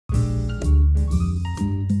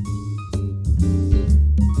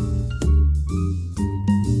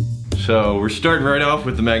So we're starting right off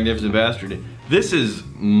with the Magnificent Bastard. This is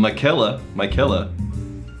Michaela,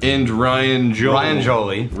 and Ryan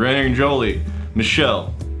Jolie. Ryan Jolie.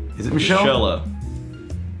 Michelle. Is it Michelle? Michella.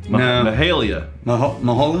 No. Mahalia.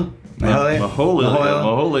 Mahola?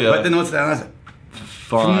 Maholia. But then what's that last?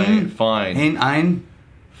 Fine. Fine.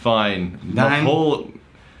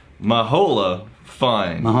 Mahola,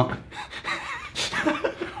 fine.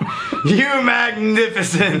 You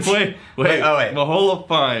magnificent. Wait. Oh, wait. Mahola,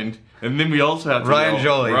 fine. And then we also have to Ryan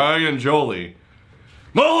Jolie.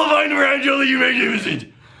 Mahola, fine, Ryan Jolie, you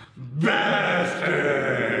magnificent bastards.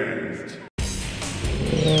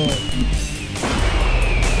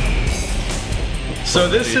 So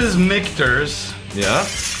this is Michter's. Yeah.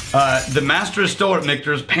 The master still at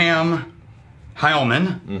Michter's, Pam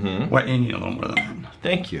Heilman. What? You need a little more than that.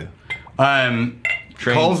 Thank you.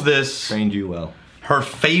 Calls this trained you well. Her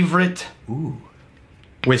favorite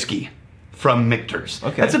whiskey from Michter's.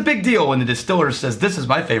 Okay. That's a big deal when the distiller says, this is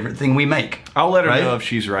my favorite thing we make. I'll let her know if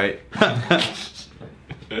she's right.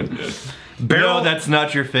 No, that's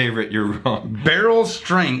not your favorite. You're wrong. Barrel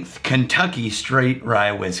strength Kentucky straight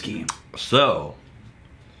rye whiskey. So,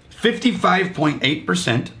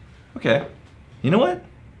 55.8%. Okay. You know what?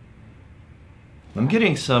 I'm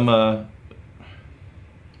getting some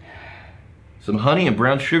honey and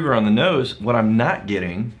brown sugar on the nose. What I'm not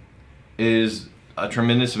getting is a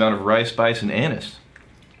tremendous amount of rye spice and anise.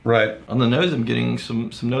 Right. On the nose, I'm getting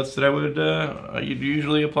some notes that I would you'd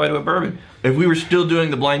usually apply to a bourbon. If we were still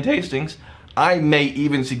doing the blind tastings, I may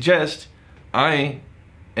even suggest I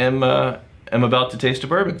am about to taste a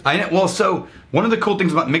bourbon. Well, so one of the cool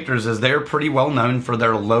things about Michter's is they're pretty well known for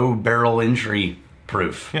their low barrel entry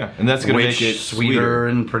proof. Yeah, and that's going to make it sweeter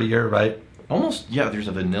and prettier, right? Almost, yeah, there's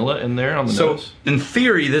a vanilla in there on the nose. So, in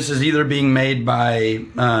theory, this is either being made by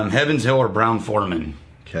Heaven's Hill or Brown Foreman.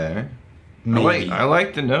 Okay. Maybe. I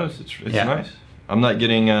like the nose. It's nice. I'm not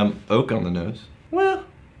getting oak on the nose. Well,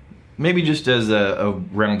 maybe just as a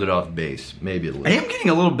rounded off base. Maybe a little. I am getting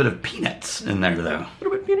a little bit of peanuts in there, though. A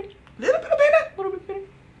little bit peanut. A little bit of peanut. A little bit of peanut.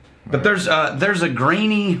 But there's a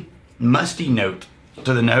grainy, musty note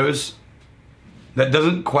to the nose that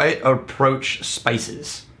doesn't quite approach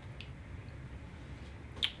spices.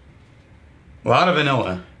 A lot of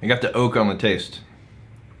vanilla. I got the oak on the taste.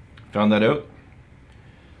 Found that oak?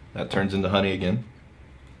 That turns into honey again.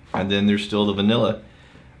 And then there's still the vanilla.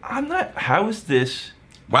 How is this?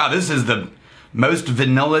 Wow, this is the most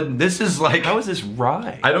vanilla. This is like. How is this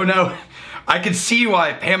rye? I don't know. I could see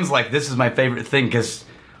why Pam's like, this is my favorite thing, because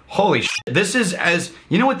holy shit. This is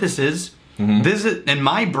you know what this is? This is, in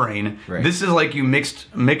my brain, this is like you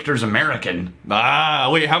mixed Michter's American.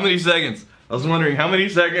 Wait, how many seconds? I was wondering how many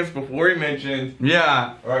seconds before he mentioned.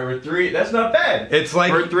 Yeah. All right, we're 3. That's not bad. It's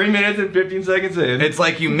like we're 3 minutes and 15 seconds in. It's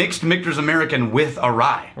like you mixed Michter's American with a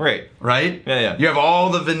rye. Right. Right? Yeah. You have all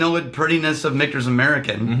the vanilla prettiness of Michter's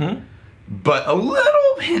American, but a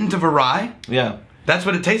little hint of a rye. Yeah. That's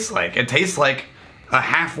what it tastes like. It tastes like a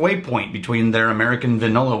halfway point between their American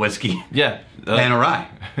vanilla whiskey. Yeah. And a rye.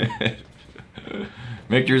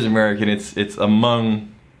 Michter's American. It's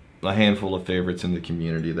among a handful of favorites in the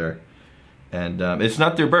community there. And it's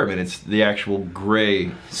not their bourbon, it's the actual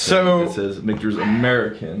gray. So it says Michter's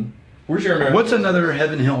American. Where's your American? What's another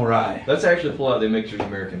Heaven Hill Rye? Let's actually pull out the Michter's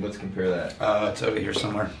American. Let's compare that. It's over here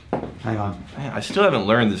somewhere. Hang on. Man, I still haven't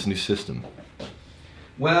learned this new system.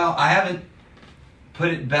 Well, I haven't put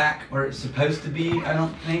it back where it's supposed to be, I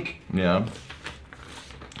don't think. Yeah.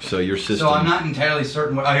 So your system. So I'm not entirely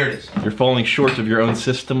certain what. Oh, here it is. You're falling short of your own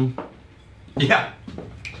system. Yeah.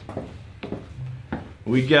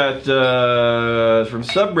 We got from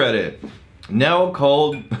subreddit, now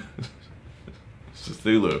called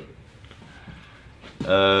Cthulhu.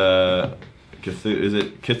 Is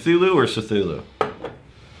it Cthulhu or Cthulhu?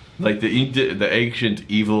 Like the ancient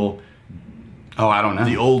evil. Oh, I don't know.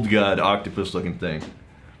 The old god octopus looking thing.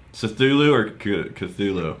 Cthulhu or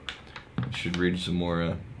Cthulhu? Should read some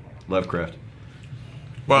more Lovecraft.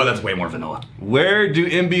 Well, that's way more vanilla. Where do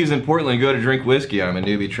MBs in Portland go to drink whiskey? I'm a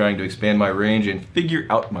newbie trying to expand my range and figure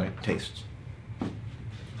out my tastes. Do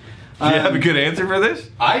you have a good answer for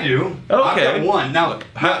this? I do. Okay. I've got one. Now, look.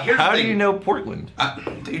 How do you know Portland?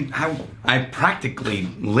 Dude, I practically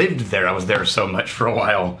lived there. I was there so much for a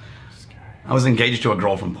while. I was engaged to a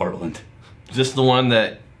girl from Portland. Is this the one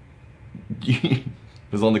that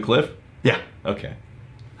was on the cliff? Yeah. Okay.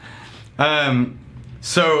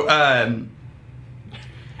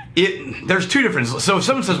 There's two different. So if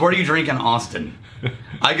someone says, "Where do you drink in Austin?"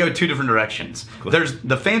 I go two different directions. There's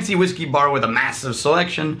the fancy whiskey bar with a massive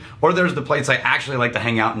selection, or there's the place I actually like to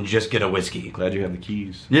hang out and just get a whiskey. Glad you have the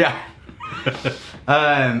keys. Yeah.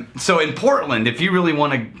 So in Portland, if you really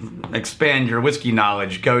want to expand your whiskey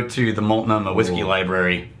knowledge, go to the Multnomah Whiskey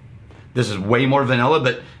Library. This is way more vanilla,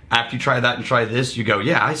 but after you try that and try this, you go,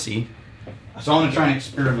 yeah, I see. So I want to try and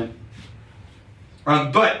experiment.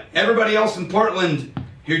 But everybody else in Portland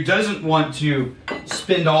who doesn't want to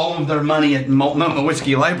spend all of their money at Multnomah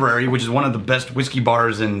Whiskey Library, which is one of the best whiskey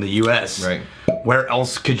bars in the U.S. Right. Where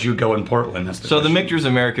else could you go in Portland? That's the question. The Michter's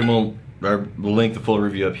American, we'll link the full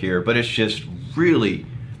review up here, but it's just really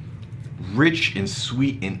rich and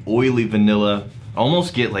sweet and oily vanilla.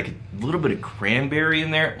 Almost get like a little bit of cranberry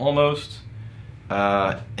in there, almost.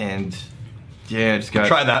 And yeah, it's got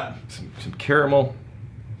try that. Some caramel.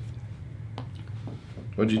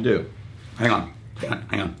 What'd you do? Hang on.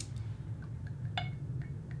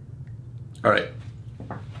 All right.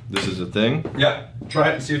 This is a thing? Yeah. Try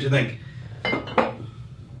it and see what you think.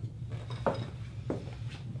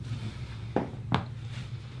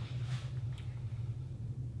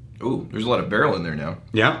 Ooh, there's a lot of barrel in there now.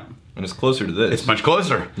 Yeah. And it's closer to this. It's much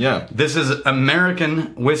closer. Yeah. This is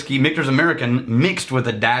American whiskey, Michter's American, mixed with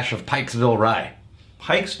a dash of Pikesville Rye.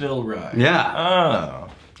 Pikesville Rye. Yeah.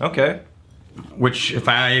 Oh, okay. Which, if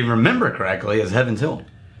I remember correctly, is Heaven's Hill.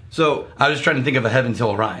 So I was just trying to think of a Heaven's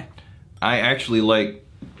Hill Rye. I actually like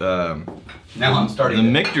now I'm starting the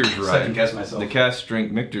Michter's Rye. Second guess myself. The cast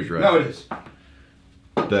strength Michter's Rye. No, it is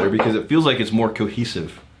better because it feels like it's more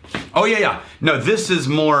cohesive. Oh yeah. No, this is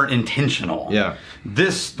more intentional. Yeah.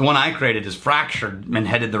 This, the one I created, is fractured and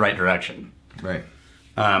headed the right direction. Right.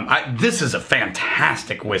 This is a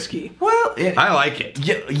fantastic whiskey. Well, I like it.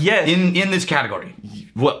 Yes. In this category.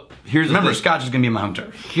 Well, remember, Scotch is going to be my home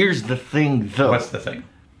turf. Here's the thing, though. What's the thing?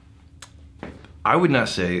 I would not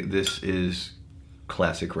say this is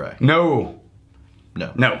classic rye. No.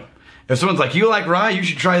 No. If someone's like, you like rye, you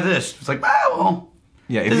should try this. It's like, well,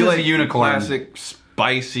 yeah. If this you is like a unicorn. classic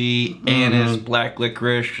spicy anise, black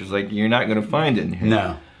licorice, it's like you're not going to find it in here.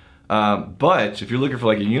 No. But if you're looking for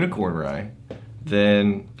like a unicorn rye,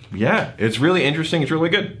 then yeah, it's really interesting. It's really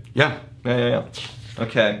good. Yeah. Yeah.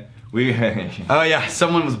 Okay. Oh yeah,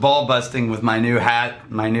 someone was ball busting with my new hat,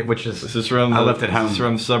 which is this is from I left at home. This is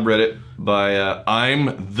from subreddit by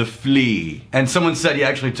I'm the Flea, and someone said he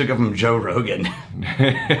actually took it from Joe Rogan.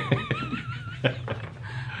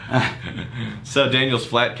 So Daniel's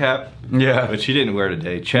flat cap, yeah, which he didn't wear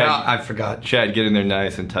today. Chad, no, I forgot. Chad, get in there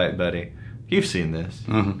nice and tight, buddy. You've seen this.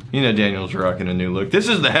 You know Daniel's rocking a new look. This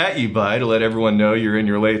is the hat you buy to let everyone know you're in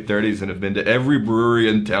your late 30s and have been to every brewery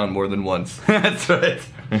in town more than once. That's right.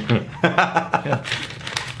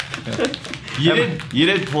 You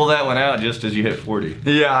did pull that one out just as you hit 40.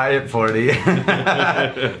 Yeah, I hit 40.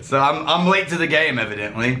 So I'm late to the game,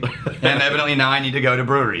 evidently. And evidently now I need to go to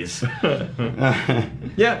breweries.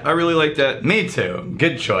 Yeah, I really like that. Me too.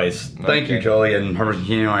 Good choice. Thank you, Jolie and Herbert.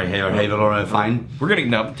 Fine. We're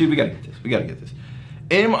gonna dude. We gotta get this. We gotta get this.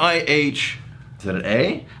 MIH. Is that an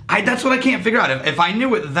A? That's what I can't figure out. If I knew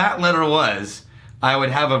what that letter was, I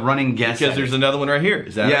would have a running guess. Because there's another one right here.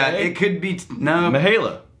 Is that yeah? an A? It could be no.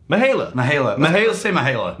 Mahala. Let's say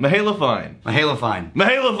Mahala. Mahala fine. Mahala fine.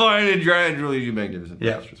 Mahala fine and dry and really magnificent.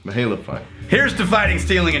 Yeah. Mahala fine. Here's to fighting,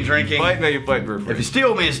 stealing, and drinking. Fight, may you fight for free. If you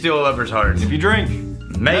steal, may you steal a lover's heart. If you drink,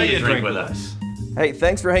 may you drink with us. Hey,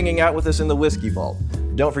 thanks for hanging out with us in the Whiskey Vault.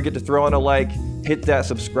 Don't forget to throw in a like, hit that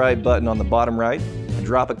subscribe button on the bottom right, and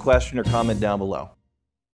drop a question or comment down below.